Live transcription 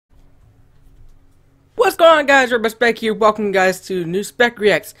going on, guys? Rainbow Spec here. Welcome, guys, to new Spec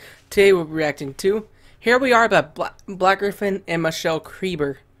Reacts. Today we'll be reacting to Here We Are by BlackGryph0n Michelle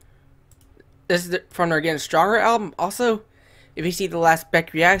Creber. This is from their Getting Stronger album. Also, if you see the last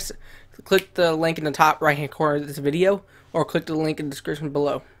Spec Reacts, click the link in the top right hand corner of this video, or click the link in the description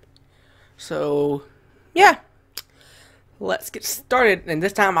below. So, yeah. Let's get started. And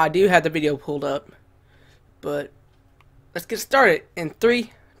this time I do have the video pulled up. But let's get started in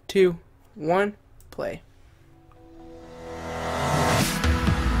 3, 2, 1, play.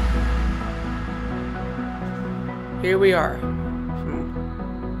 Here we are.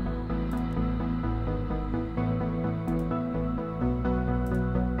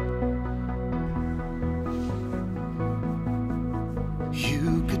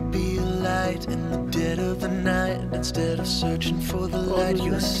 You could be a light in the dead of the night, instead of searching for the light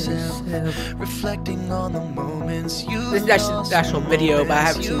yourself, reflecting on the moments you This is actually the actual video, but I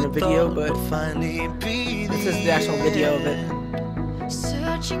haven't seen the video, but this is the actual video of it.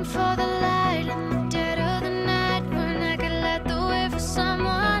 Searching for the light in the dead of the night, when I could light the way for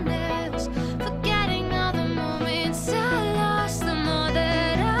someone else, forgetting all the moments I lost, the more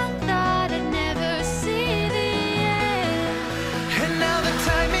that I thought I'd never see the end. And now the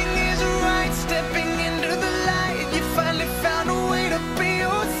timing is right, stepping into the light, you finally found a way to be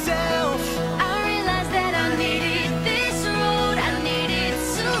yourself. I realized that I needed this road, I needed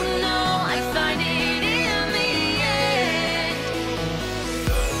to know I find it in the end.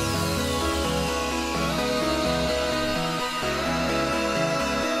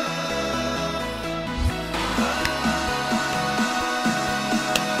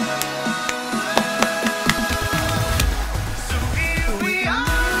 So here we are. I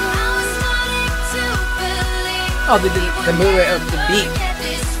was starting to believe Oh, the movement of the beat. get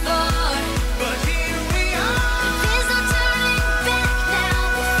this far. But here we are. There's no turning back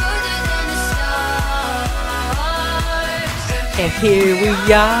now, we're further than the stars. And here we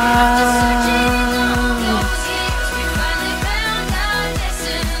are.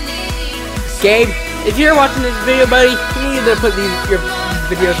 Gabe, if you're watching this video, buddy, you need to put your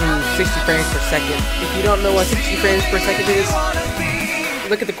videos in 60 frames per second. If you don't know what 60 frames per second is,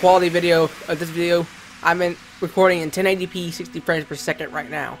 look at the quality video of this video. I'm recording in 1080p 60 frames per second right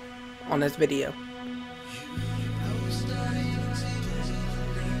now on this video.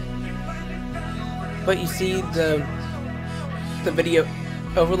 But you see the video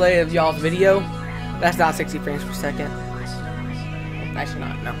overlay of y'all's video, that's not 60 frames per second. Actually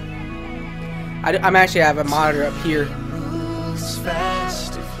not, no. I'm actually have a monitor up here.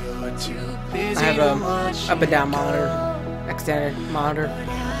 I have a up and down monitor, extended monitor.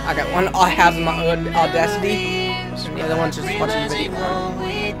 I got one I have my Audacity, and the other one's just watching the video.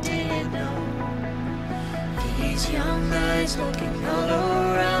 These young eyes looking all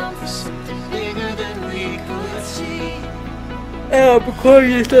around for something bigger than we could see. I'm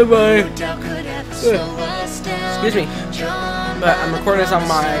recording this on my. Doubt could ever slow us down. Excuse me, but I'm recording this on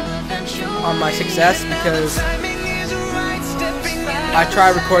my 6S because I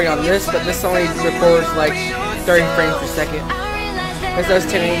tried recording on this, but this only records like 30 frames per second. This does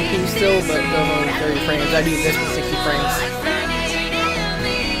 1080p still, but it goes only 30 frames. I do this with 60 frames.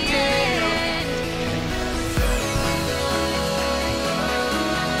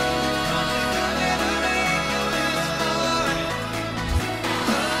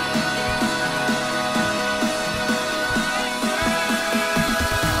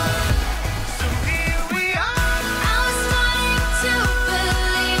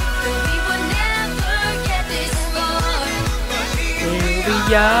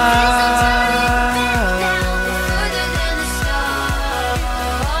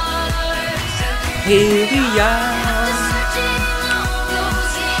 Here we are.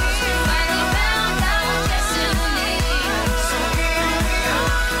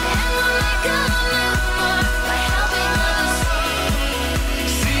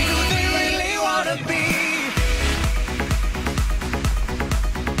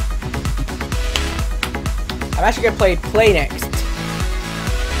 I'm actually gonna play next.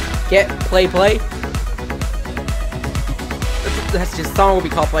 Get play. That's just song will be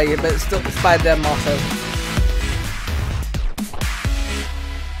called play, but it's by them also.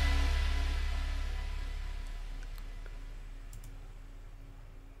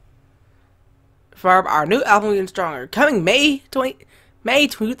 For our new album Getting Stronger, coming May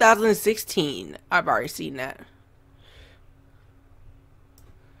 2016. I've already seen that.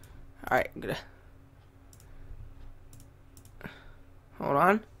 All right, I'm gonna hold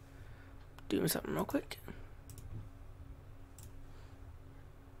on. Doing something real quick.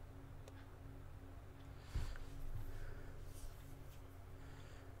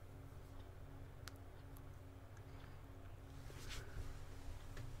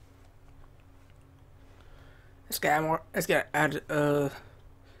 It's gonna add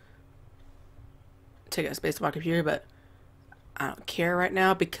take up space on my computer, but I don't care right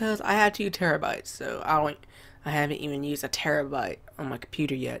now because I have 2 terabytes, so I haven't even used a terabyte on my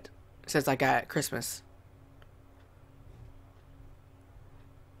computer yet since I got it at Christmas.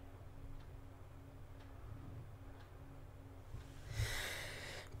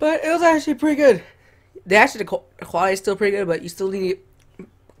 But it was actually pretty good. The quality is still pretty good, but you still need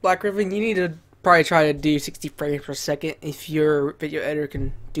BlackGryph0n. You need to probably try to do 60 frames per second if your video editor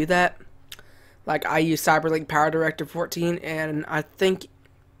can do that. Like I use Cyberlink PowerDirector 14, and I think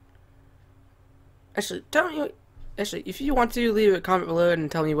actually if you want to, leave a comment below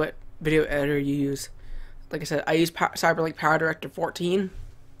and tell me what video editor you use. Like I said, I use Cyberlink PowerDirector 14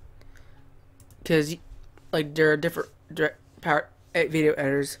 because like there are different video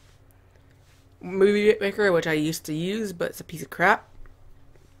editors. Movie Maker, which I used to use, but it's a piece of crap.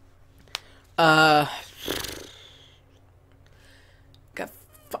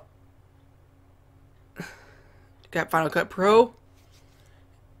 Got Final Cut Pro,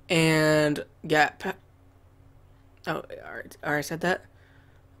 and got alright, said that.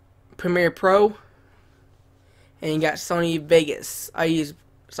 Premiere Pro, and you got Sony Vegas. I use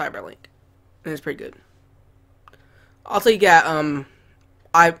Cyberlink, and it's pretty good. Also, you got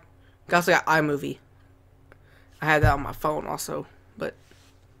I also got iMovie. I had that on my phone also, but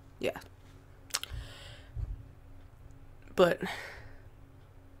yeah. But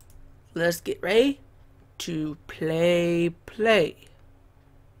let's get ready to play.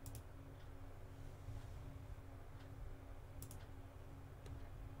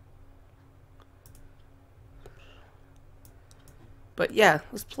 But yeah,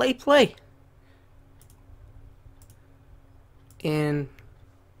 let's play. In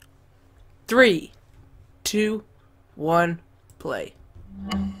 3, 2, 1, play.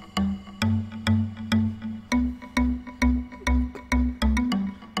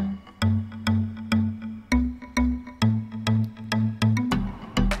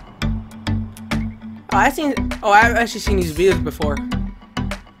 I've actually seen these videos before.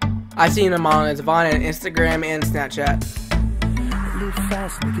 I've seen them on Vine and Instagram and Snapchat. Live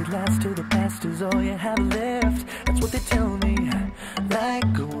fast, make it last till the past is all you have left. That's what they tell me. Like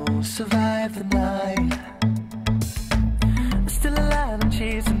I won't survive the night. I'm still alive and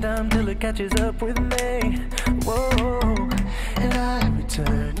chasing time till it catches up with me. Whoa, and I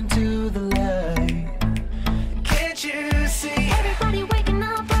return into the light. Can't you see? Everybody waking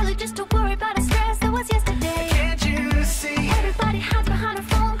up early just to worry about a stress that was yesterday. Can't you see? Everybody hides behind a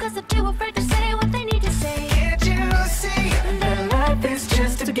phone cause they're too afraid to say what they need to say. Can't you see? That life is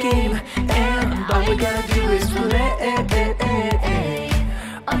just a game, and all we gotta do is play.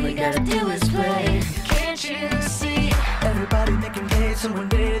 All you gotta do is play. Can't you see? Everybody making days, so one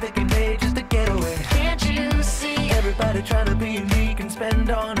day they can pay just to get away. Can't you see? Everybody trying to be unique and spend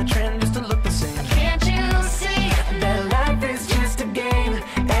on a trend just to look the same. Can't you see? That life is just a game,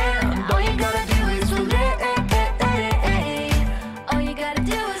 and all you gotta do is play. All you gotta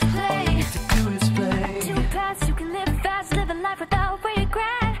do is All you play. need to do is play. Two paths, you can live fast, live a life without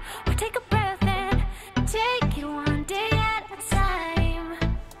regret. Or take a breath and take it one day at a time.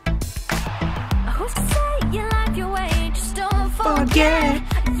 Who's to say you like your way? Just don't forget.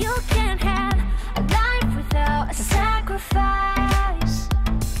 You can't have a life without a sacrifice.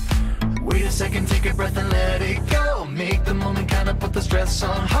 Wait a second, take a breath and let it go. Make the moment count up, put the stress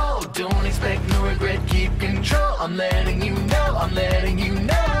on hold. Don't expect no regret, keep control. I'm letting you know, I'm letting you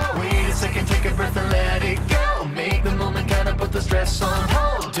know. Wait a second, take a breath and let it go. Make the moment count up, put the stress on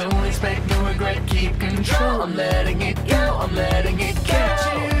hold. Don't expect no regret, keep control. I'm letting it go, I'm letting it go.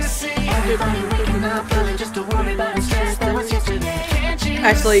 Can't you see? Everybody waking up early just to worry about the stress that was yesterday. Can't you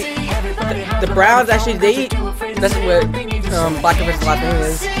Actually, see? Everybody the Browns actually that's what BlackGryph0n's last name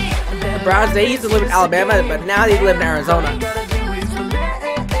is. The Browns, they used to live in Alabama, but now they live in Arizona.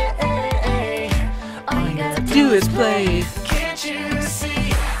 All you gotta Do is play. Can't you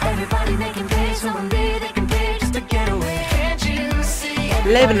see? Everybody making days, so one day they can pay just to get away. Can't you see?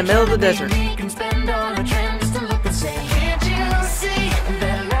 Live in the middle of the desert. You can spend on a trend just to look the same. Can't you see?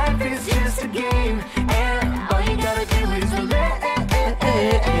 That life is just a game, and all you gotta do is play.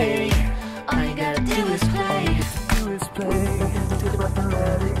 All you gotta do is play. Do is play. Take a breath and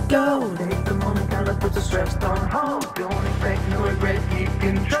let it go. Take the moment, gotta put the stress on hold. Don't expect no regret, keep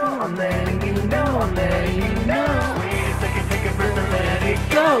control. I'm letting you know, I'm letting you know. Wait a second, take a breath and let it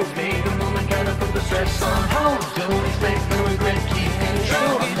go. Make the moment, gotta put the stress on hold. Don't expect no regret, keep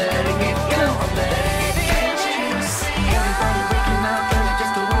control. I'm letting it go, I'm letting it go. Can't you see? Everybody waking up early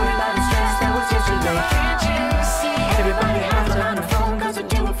just to worry about the stress that was yesterday. Can't you see? Everybody hides behind a phone cause they're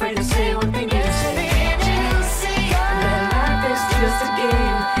too afraid to say what they need to say. Can't you see?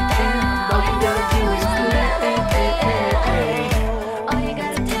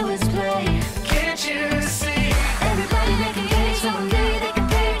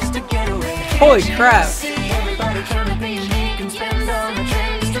 Holy crap. Everybody trying to be unique and spend all the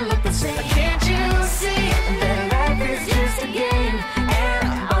trends to look the same. Can't you see that life is just a game?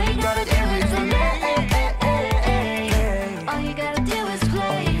 And all you gotta do is play. All you gotta do is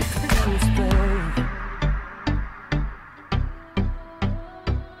play.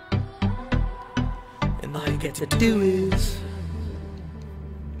 And all you get to do is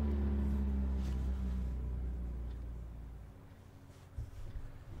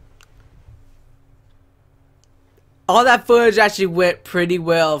all that footage actually went pretty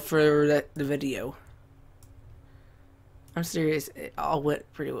well for the video. I'm serious, it all went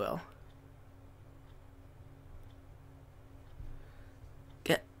pretty well.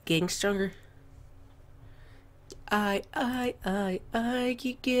 Getting stronger. I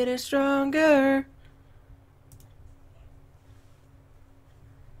keep getting stronger.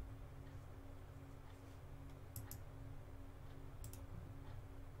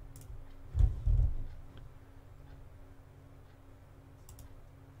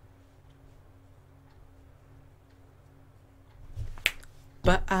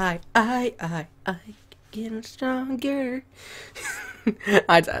 But I getting stronger.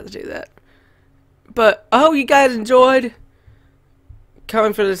 I had to do that. But I hope you guys enjoyed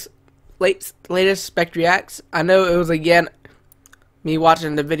coming for this latest Spec Reacts. I know it was again me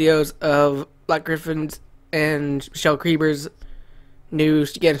watching the videos of BlackGryph0n and Michelle Creber's new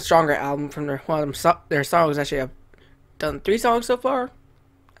Getting Stronger album from their songs. Actually, I've done 3 songs so far,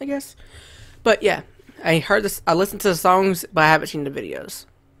 I guess. But yeah. I heard this. I listened to the songs, but I haven't seen the videos.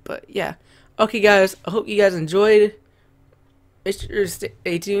 But yeah, okay, guys. I hope you guys enjoyed. Make sure to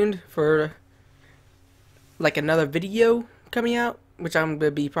stay tuned for like another video coming out, which I'm gonna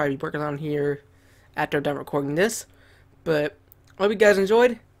be probably working on here after I'm done recording this. But I hope you guys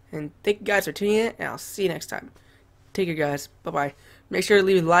enjoyed, and thank you guys for tuning in. And I'll see you next time. Take care, guys. Bye bye. Make sure to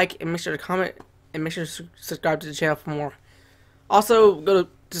leave a like and make sure to comment and make sure to subscribe to the channel for more. Also, go to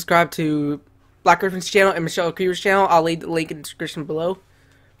subscribe to BlackGryph0n's channel and Michelle Creber's channel. I'll leave the link in the description below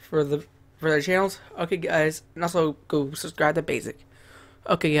for their channels. Okay, guys, and also go subscribe to Basic.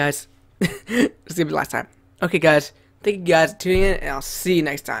 Okay, guys, this is gonna be the last time. Okay, guys, thank you guys for tuning in, and I'll see you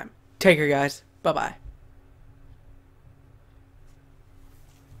next time. Take care, guys. Bye bye.